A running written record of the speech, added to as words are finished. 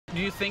Do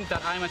you think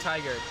that I'm a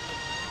tiger?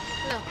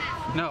 No.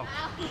 No.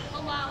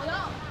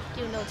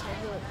 You know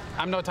tiger.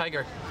 I'm no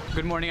tiger.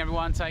 Good morning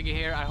everyone, Tiger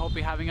here. I hope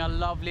you're having a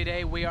lovely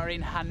day. We are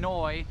in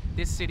Hanoi.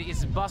 This city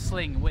is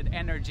bustling with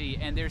energy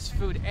and there's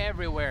food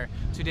everywhere.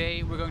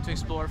 Today we're going to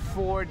explore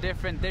 4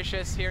 different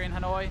dishes here in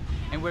Hanoi,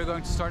 and we're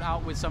going to start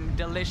out with some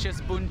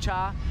delicious BUN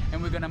CHA,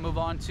 and we're going to move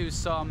on to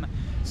some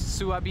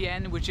Sua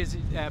Bien, which is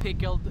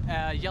pickled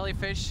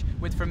jellyfish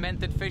with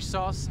fermented fish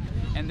sauce,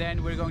 and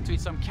then we're going to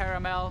eat some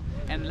caramel,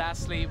 and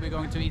lastly we're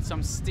going to eat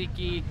some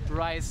sticky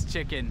rice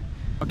chicken.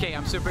 Okay,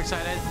 I'm super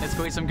excited. Let's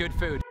go eat some good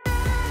food.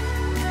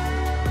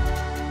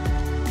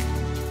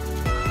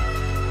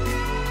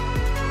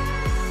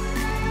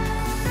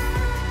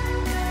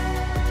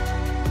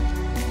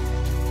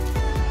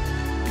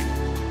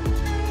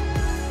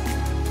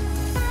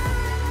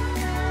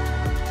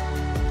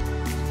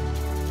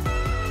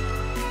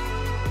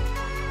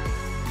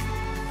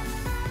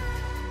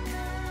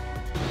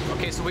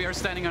 Okay, so we are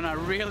standing on a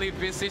really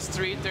busy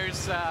street.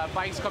 There's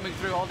bikes coming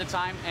through all the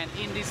time, and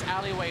in this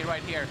alleyway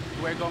right here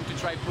we're going to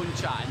try BUN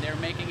CHA, and they're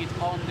making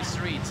it on the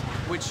street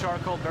with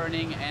charcoal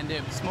burning, and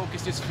the smoke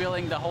is just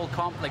filling the whole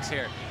complex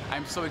here.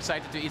 I'm so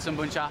excited to eat some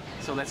BUN CHA,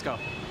 so let's go.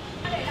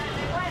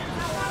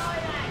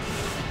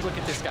 Look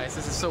at this, guys,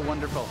 this is so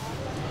wonderful.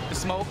 The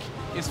smoke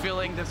is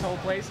filling this whole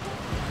place.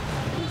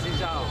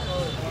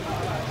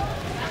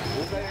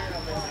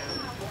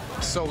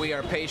 So we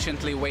are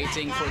patiently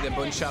waiting for the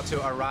BUN CHA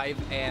to arrive,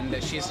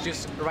 and she's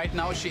just, right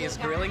now she is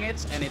grilling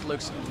it, and it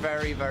looks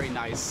very, very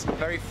nice.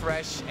 Very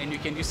fresh, and you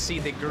can just see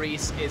the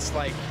grease is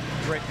like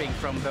dripping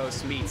from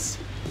those meats.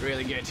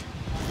 Really good.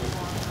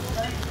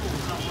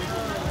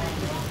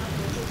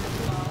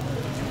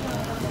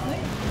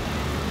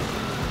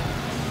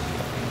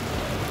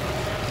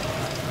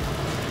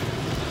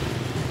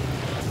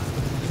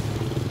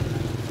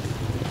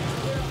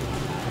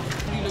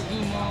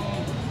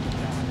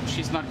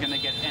 She's not gonna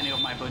get any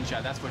of my BUN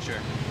CHA, that's for sure.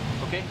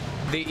 Okay?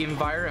 The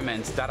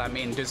environment that I'm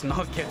in does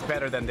not get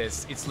better than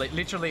this. It's like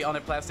literally on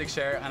a plastic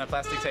chair and a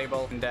plastic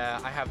table, and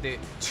I have the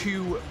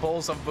 2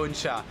 bowls of BUN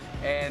CHA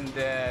and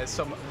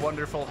some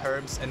wonderful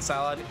herbs and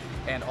salad,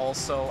 and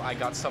also I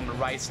got some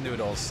rice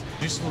noodles.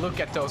 Just look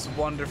at those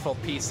wonderful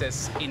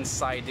pieces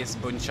inside this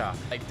BUN CHA.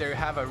 Like, they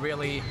have a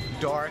really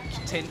dark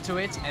tint to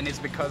it, and it's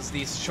because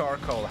this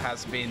charcoal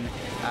has been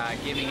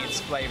giving its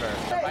flavor.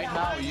 Right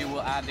now you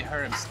will add the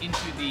herbs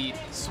into the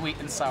sweet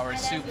and sour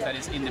soup that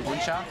is in the BUN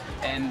CHA,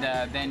 and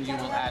then you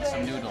will add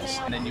some noodles,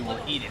 and then you will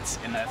eat it,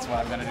 and that's what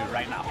I'm gonna do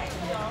right now.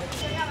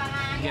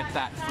 Get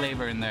that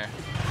flavor in there.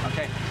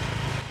 Okay.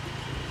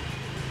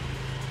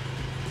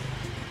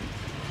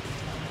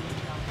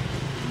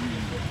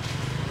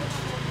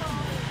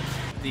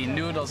 The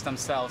noodles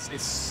themselves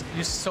is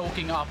just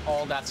soaking up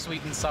all that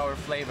sweet and sour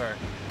flavor,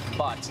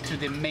 but to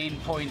the main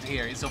point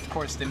here is of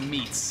course the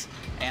meats,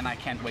 and I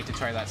can't wait to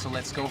try that. So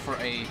let's go for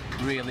a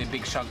really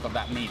big chunk of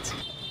that meat.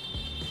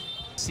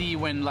 See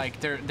when like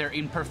they're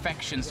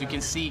imperfections, you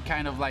can see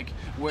kind of like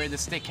where the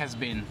stick has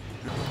been.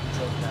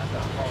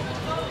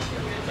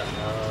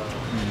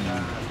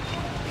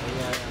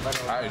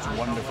 That is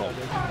wonderful.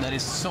 That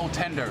is so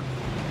tender.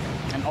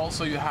 And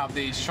also you have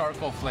the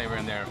charcoal flavor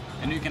in there,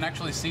 and you can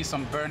actually see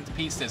some burnt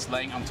pieces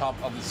laying on top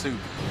of the soup.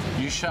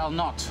 You shall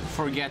not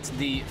forget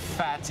the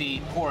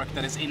fatty pork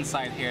that is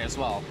inside here as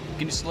well. You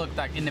can just look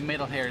like in the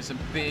middle here is a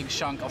big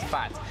chunk of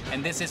fat,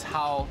 and this is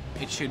how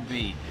it should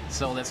be.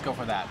 So let's go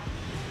for that.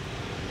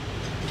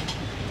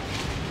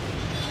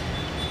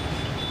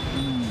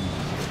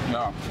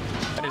 Yeah,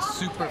 that is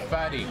super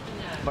fatty,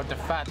 but the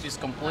fat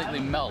just completely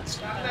melts.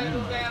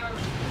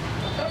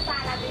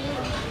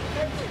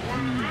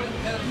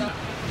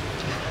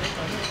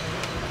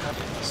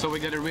 So we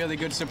got a really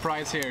good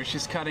surprise here.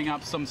 She's cutting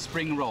up some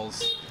spring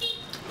rolls.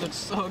 Looks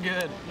so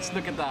good. Let's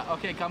look at that.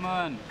 Okay, come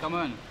on, come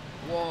on.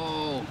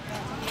 Whoa,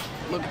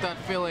 look at that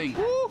filling.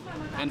 Woo!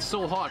 And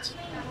so hot.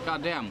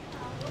 God damn.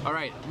 All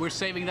right, we're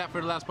saving that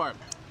for the last part.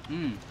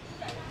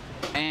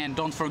 And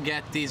don't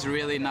forget these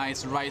really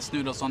nice rice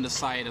noodles on the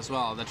side as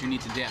well that you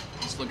need to dip.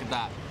 Just look at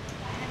that.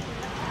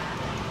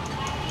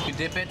 You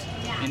dip it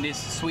in this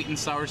sweet and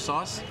sour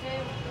sauce,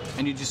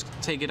 and you just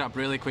take it up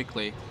really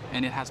quickly,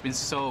 and it has been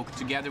soaked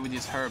together with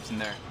these herbs in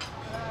there.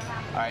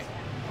 All right.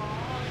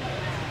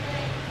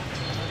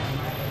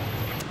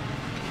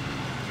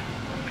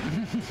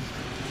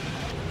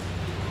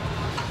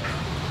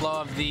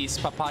 Love these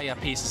papaya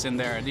pieces in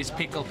there, these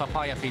pickled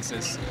papaya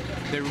pieces.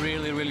 They're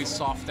really, really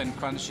soft and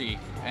crunchy,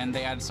 and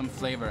they add some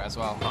flavor as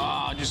well.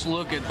 Oh, just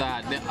look at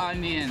that. The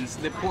onions,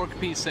 the pork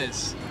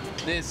pieces.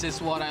 This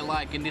is what I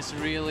like, and this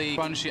really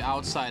crunchy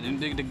outside, and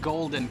the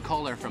golden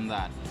color from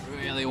that.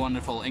 Really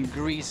wonderful and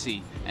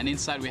greasy. And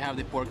inside we have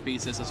the pork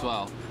pieces as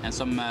well, and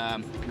some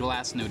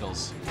glass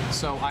noodles.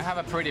 So I have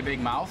a pretty big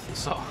mouth,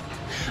 so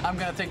I'm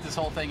gonna take this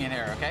whole thing in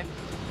here, okay?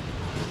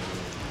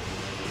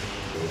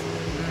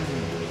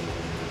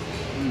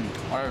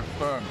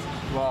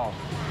 Wow.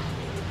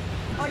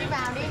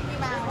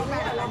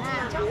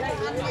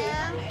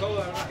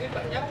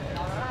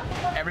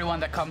 Everyone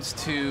that comes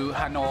to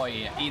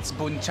Hanoi eats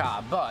BUN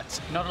CHA, but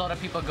not a lot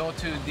of people go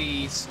to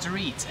the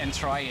street and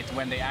try it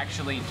when they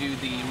actually do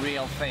the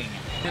real thing.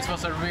 This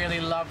was a really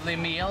lovely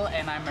meal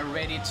and I'm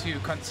ready to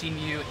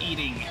continue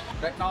eating.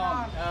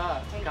 Vietnam,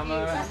 come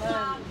on.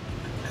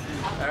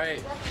 All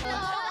right.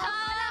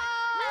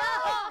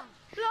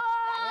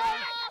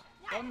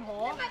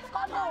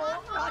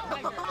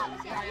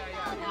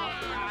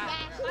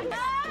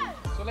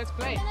 So let's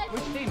play.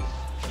 Which team?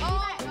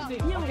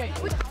 Okay.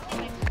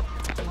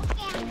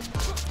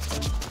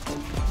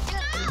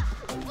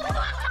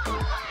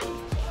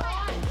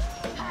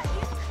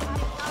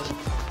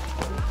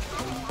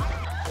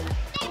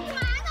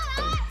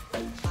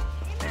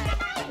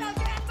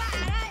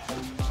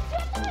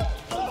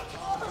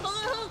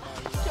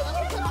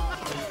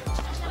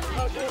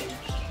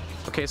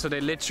 Okay, so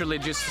they literally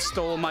just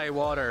stole my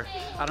water.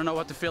 I don't know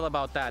what to feel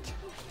about that.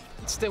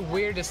 It's the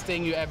weirdest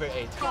thing you ever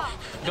ate.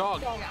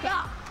 Dog?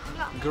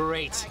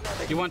 Great.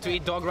 You want to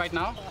eat dog right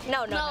now?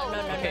 No.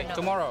 Okay,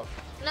 tomorrow.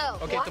 No.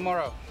 Okay,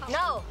 tomorrow.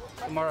 No.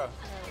 Tomorrow.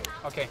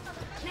 Okay,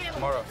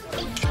 tomorrow.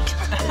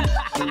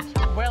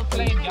 Well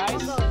played,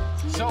 guys.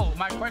 So,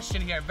 my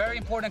question here, very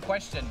important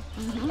question.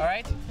 All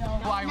right?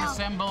 Do I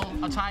resemble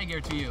a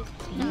tiger to you?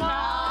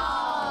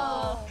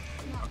 No.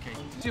 Okay.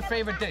 What's your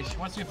favorite dish?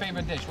 What's your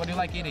favorite dish? What do you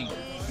like eating?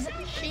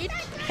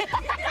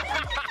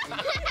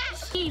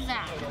 Pizza.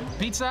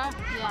 Pizza?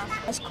 Yeah.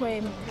 Ice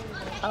cream.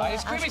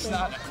 Ice cream is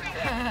not.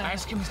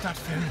 Ice cream is not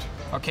food.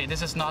 Okay,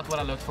 this is not what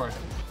I looked for.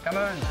 Come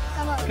on.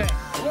 Okay.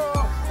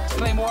 Whoa. Let's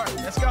play more.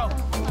 Let's go.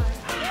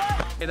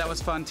 Yeah, that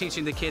was fun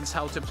teaching the kids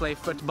how to play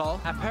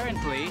football.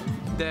 Apparently,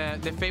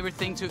 the favorite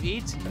thing to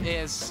eat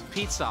is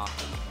pizza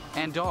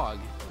and dog.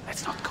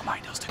 Let's not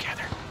combine those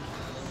together.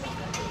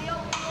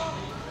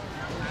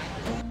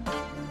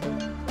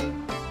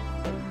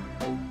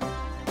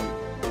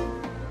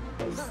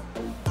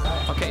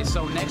 Okay,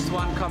 so next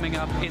one coming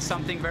up is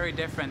something very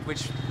different,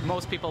 which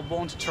most people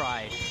won't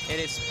try. It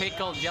is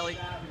pickled jellyfish,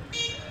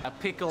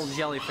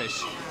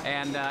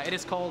 and it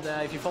is called.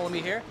 If you follow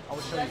me here, I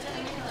will show you.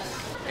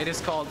 It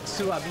is called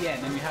Sua Bien,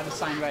 and we have a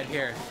sign right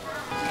here.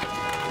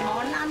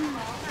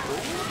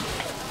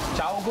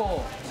 Chào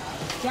cô.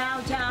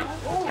 Chào.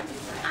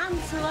 Ăn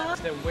sứa.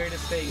 It's the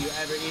weirdest thing you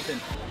ever eaten.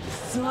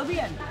 Sứa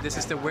biển. This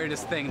is the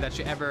weirdest thing that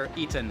you ever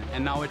eaten,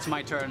 and now it's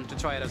my turn to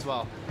try it as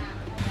well.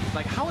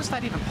 Like, how is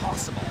that even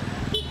possible?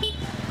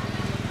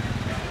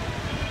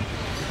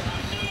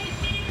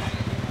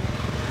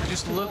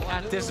 Just look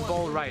at this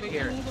bowl right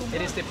here.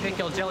 It is the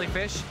pickled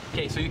jellyfish.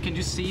 Okay, so you can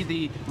just see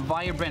the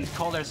vibrant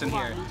colors in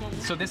here.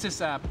 So this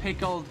is a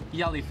pickled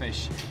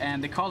jellyfish,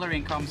 and the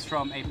coloring comes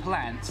from a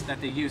plant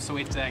that they use, so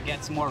it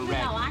gets more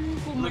red.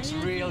 Looks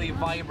really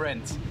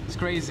vibrant. It's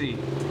crazy.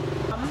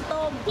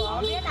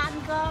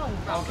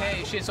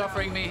 Okay, she's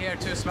offering me here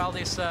to smell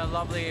this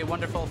lovely,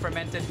 wonderful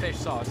fermented fish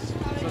sauce.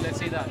 So let's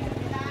see that.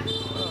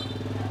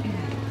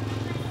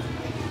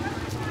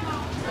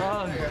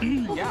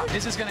 Yeah,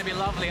 this is gonna be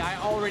lovely. I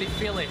already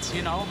feel it,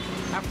 you know.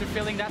 After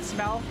feeling that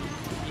smell,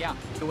 yeah.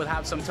 You will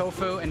have some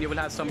tofu and you will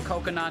have some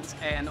coconut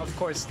and of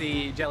course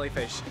the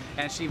jellyfish.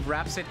 And she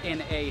wraps it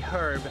in a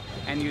herb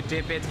and you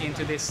dip it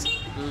into this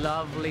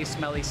lovely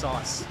smelly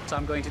sauce. So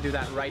I'm going to do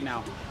that right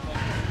now.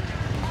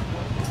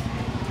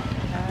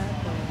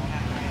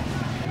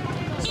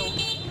 So,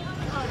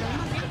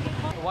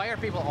 why are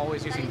people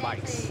always using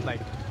bikes?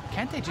 Like,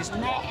 can't they just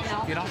walk,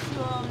 you know?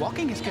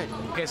 Walking is good.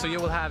 Okay, so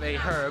you will have a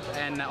herb,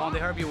 and on the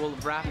herb you will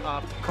wrap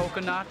up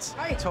coconut,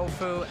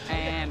 tofu,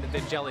 and the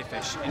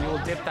jellyfish, and you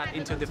will dip that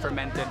into the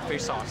fermented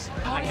fish sauce.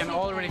 I can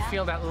already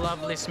feel that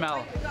lovely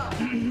smell.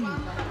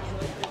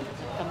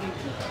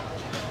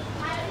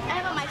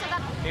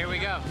 Here we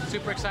go,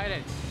 super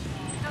excited.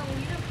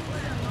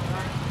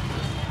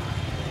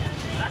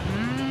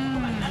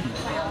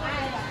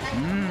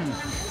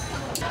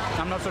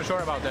 I'm not so sure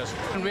about this.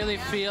 I can really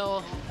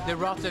feel the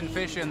rotten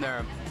fish in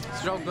there.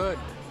 It's so good.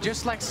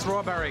 Just like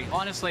strawberry.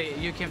 Honestly,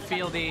 you can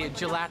feel the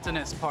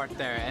gelatinous part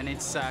there, and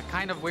it's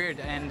kind of weird,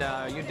 and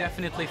you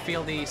definitely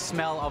feel the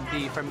smell of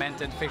the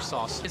fermented fish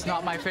sauce. It's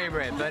not my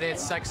favorite, but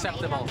it's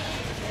acceptable.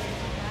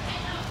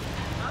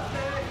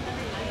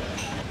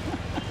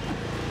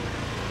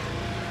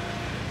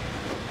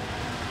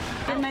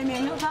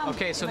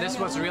 Okay, so this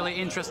was really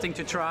interesting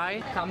to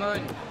try. Come on.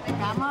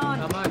 Come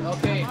on. Come on.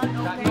 Okay.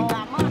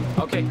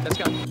 Okay, let's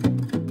go.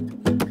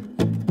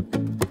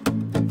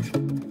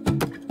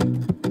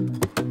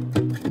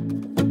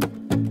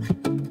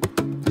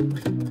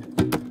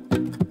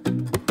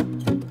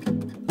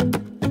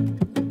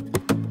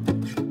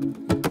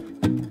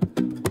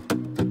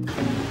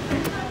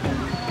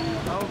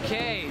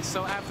 Okay,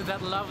 so after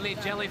that lovely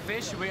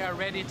jellyfish, we are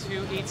ready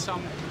to eat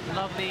some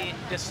lovely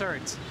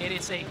dessert. It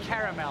is a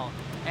caramel,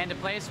 and the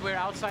place we're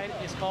outside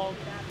is called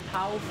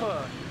Tao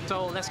Pho.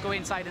 So let's go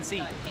inside and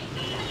see.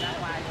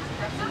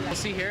 You'll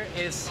see here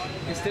is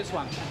this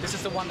one. This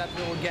is the one that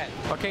we will get.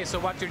 Okay, so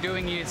what you're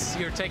doing is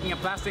you're taking a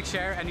plastic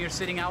chair and you're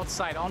sitting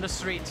outside on the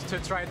street to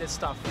try this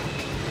stuff.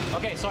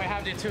 Okay, so I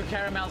have the two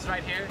caramels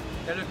right here.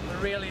 They look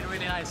really,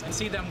 really nice. And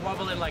see them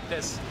wobbling like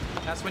this.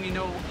 That's when you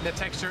know the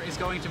texture is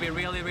going to be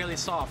really, really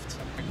soft.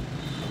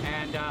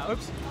 And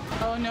oops.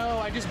 Oh no,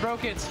 I just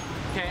broke it.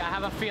 Okay, I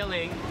have a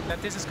feeling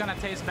that this is gonna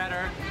taste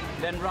better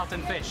than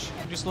rotten fish.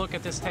 Just look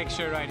at this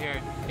texture right here.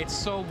 It's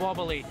so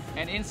wobbly.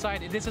 And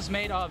inside, this is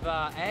made of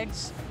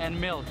eggs and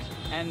milk.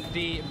 And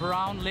the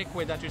brown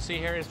liquid that you see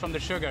here is from the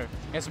sugar.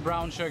 It's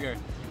brown sugar.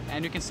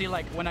 And you can see,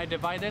 like, when I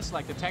divide this,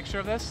 like the texture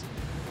of this,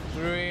 it's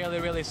really,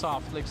 really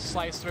soft. Like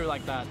slice through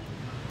like that.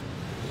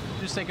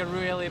 Just take a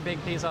really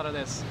big piece out of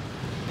this.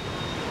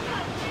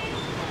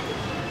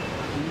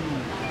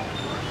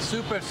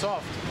 Super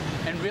soft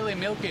and really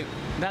milky.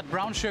 That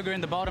brown sugar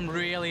in the bottom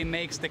really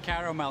makes the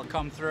caramel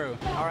come through.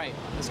 All right,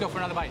 let's go for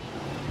another bite.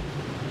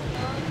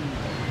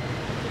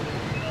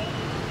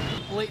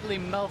 Completely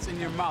melts in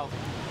your mouth.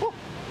 Woo.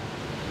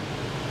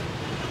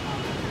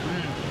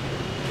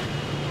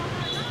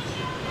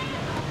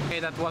 Okay,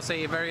 that was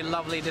a very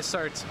lovely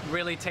dessert,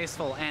 really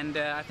tasteful, and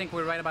I think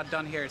we're right about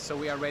done here, so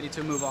we are ready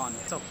to move on.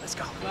 So let's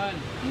go. Come on.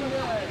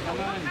 Come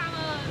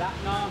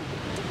on.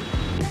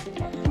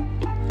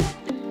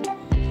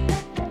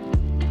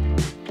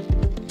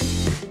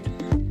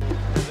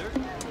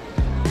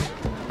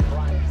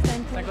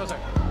 Stand closer.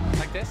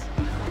 Like this?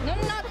 No,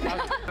 not.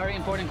 Okay. Very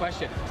important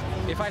question.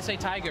 If I say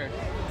tiger,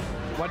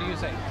 what do you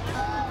say?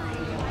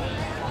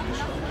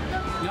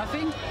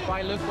 Nothing? Do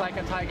I look like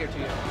a tiger to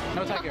you?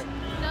 No tiger?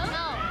 No.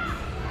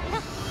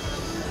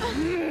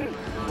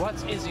 What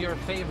is your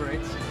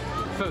favorite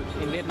food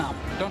in Vietnam?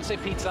 Don't say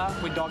pizza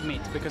with dog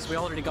meat, because we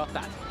already got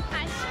that.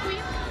 Ice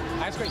cream.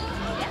 Ice cream?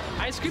 Yeah.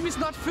 Ice cream is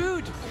not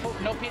food! Oh,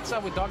 no pizza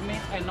with dog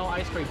meat and no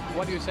ice cream.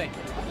 What do you say?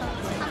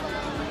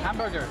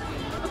 Hamburger.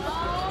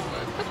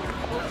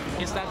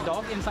 Is that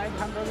dog inside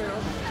hamburger?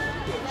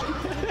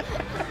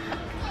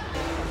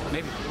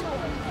 Maybe.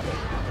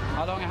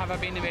 How long have I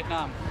been in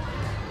Vietnam?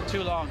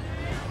 Too long.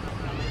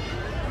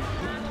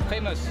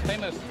 Famous,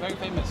 very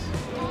famous.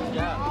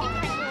 Yeah.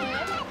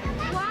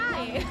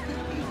 Why?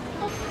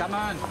 Come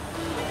on.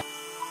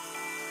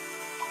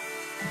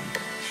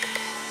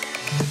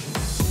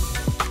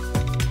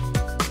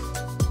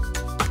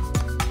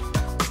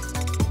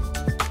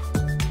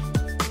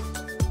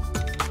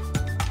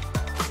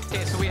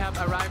 Okay, so we have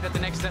arrived at the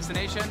next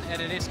destination,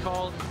 and it is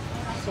called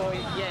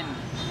Xoi Yen.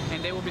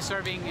 And they will be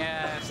serving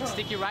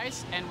sticky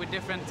rice and with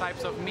different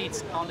types of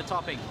meats on the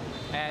topping.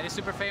 It is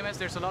super famous,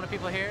 there's a lot of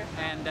people here,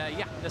 and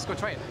yeah, let's go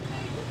try it.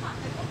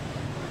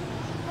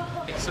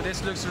 Okay, so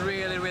this looks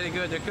really, really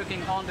good. They're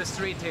cooking on the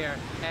street here,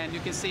 and you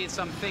can see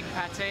some thick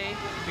pate,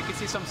 you can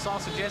see some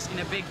sausages in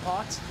a big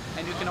pot,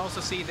 and you can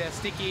also see the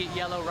sticky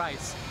yellow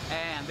rice.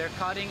 And they're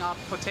cutting up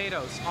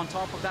potatoes on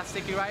top of that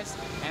sticky rice,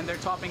 and they're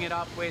topping it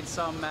up with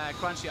some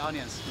crunchy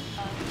onions.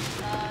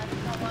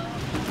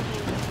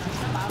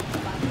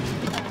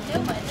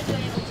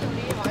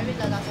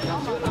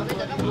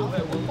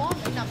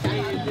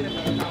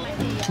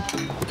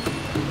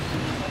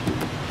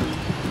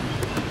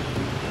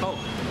 Oh,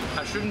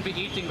 I shouldn't be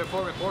eating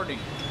before recording.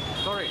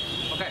 Sorry.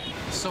 Okay,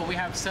 so we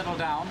have settled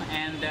down,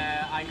 and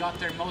I got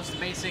their most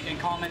basic and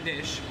common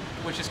dish,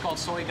 which is called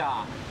soi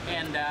ga.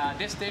 And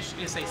this dish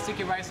is a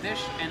sticky rice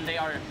dish, and they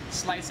are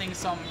slicing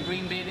some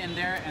green bean in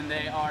there, and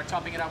they are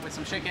topping it up with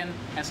some chicken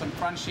and some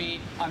crunchy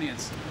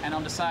onions. And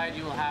on the side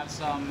you will have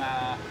some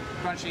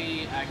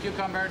crunchy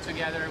cucumber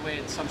together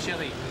with some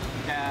chili.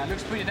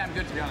 Looks pretty damn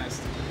good, to be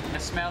honest. The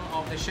smell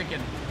of the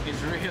chicken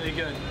is really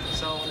good.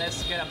 So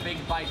let's get a big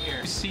bite here.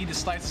 You see the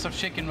slices of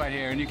chicken right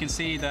here, and you can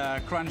see the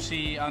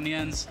crunchy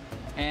onions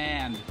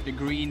and the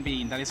green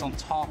bean that is on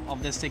top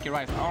of the sticky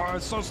rice. Oh,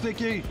 it's so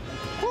sticky!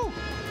 Woo!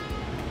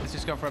 Let's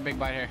just go for a big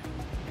bite here.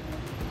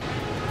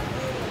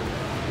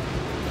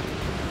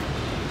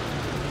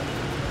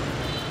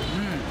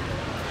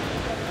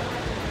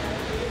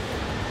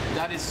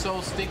 That is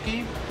so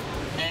sticky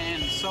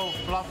and so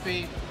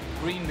fluffy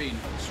green bean.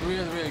 It's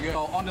really, really good.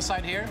 So on the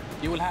side here,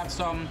 you will have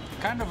some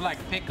kind of like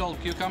pickled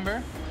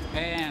cucumber,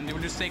 and you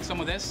will just take some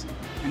of this,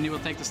 and you will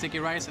take the sticky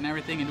rice and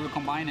everything, and you will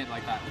combine it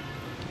like that.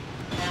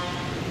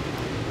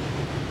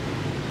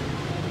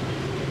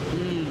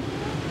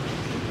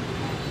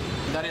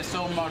 That is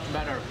so much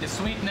better. The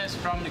sweetness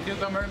from the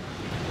cucumber,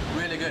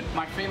 really good.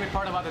 My favorite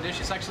part about the dish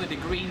is actually the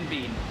green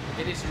bean.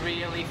 It is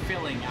really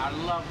filling. I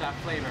love that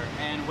flavor.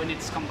 And when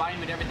it's combined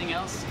with everything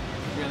else,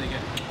 really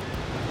good.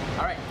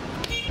 All right.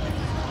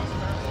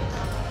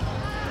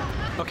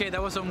 Okay,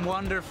 that was some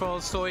wonderful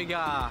soi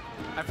ga.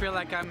 I feel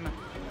like I'm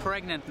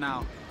pregnant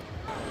now.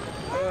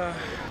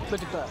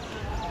 Look at that.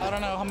 I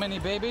don't know how many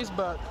babies,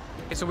 but...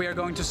 Okay, so we are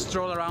going to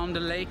stroll around the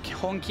lake,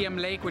 Hong Kiem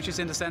Lake, which is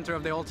in the center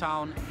of the old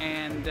town,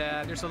 and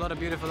there's a lot of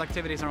beautiful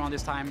activities around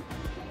this time.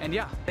 And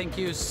yeah, thank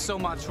you so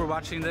much for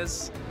watching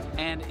this.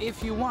 And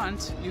if you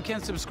want, you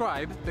can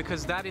subscribe,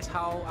 because that is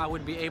how I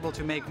would be able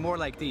to make more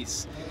like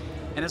these.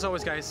 And as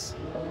always, guys,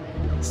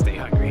 stay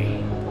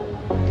hungry.